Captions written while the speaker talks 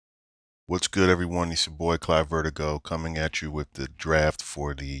What's good, everyone? It's your boy Clive Vertigo coming at you with the draft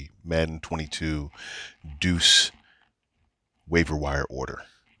for the Madden 22 Deuce waiver wire order.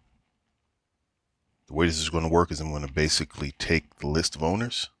 The way this is going to work is I'm going to basically take the list of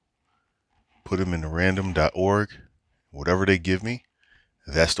owners, put them in the random.org, whatever they give me,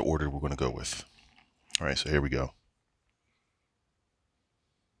 that's the order we're going to go with. All right, so here we go.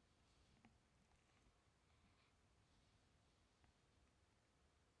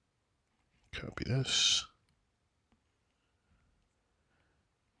 Copy this.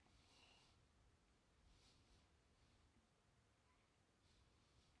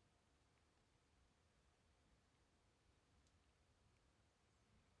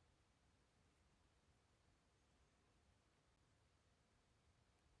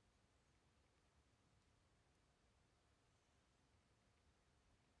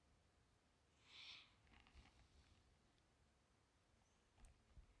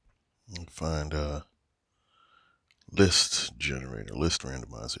 And find list generator, list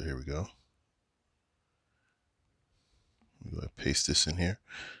randomizer. Here we go. I'm going to paste this in here.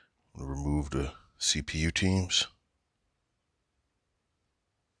 I'm going to remove the CPU teams.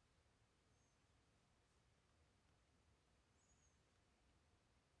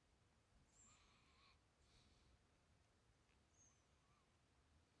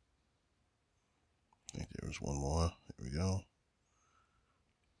 I think there was one more. Here we go.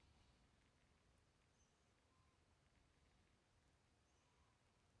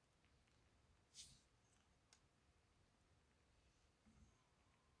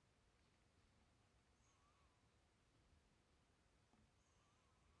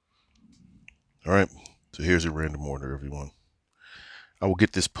 All right, so here's a random order, everyone. I will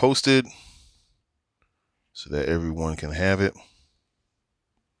get this posted so that everyone can have it.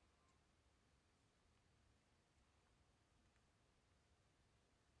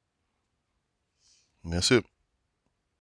 And that's it.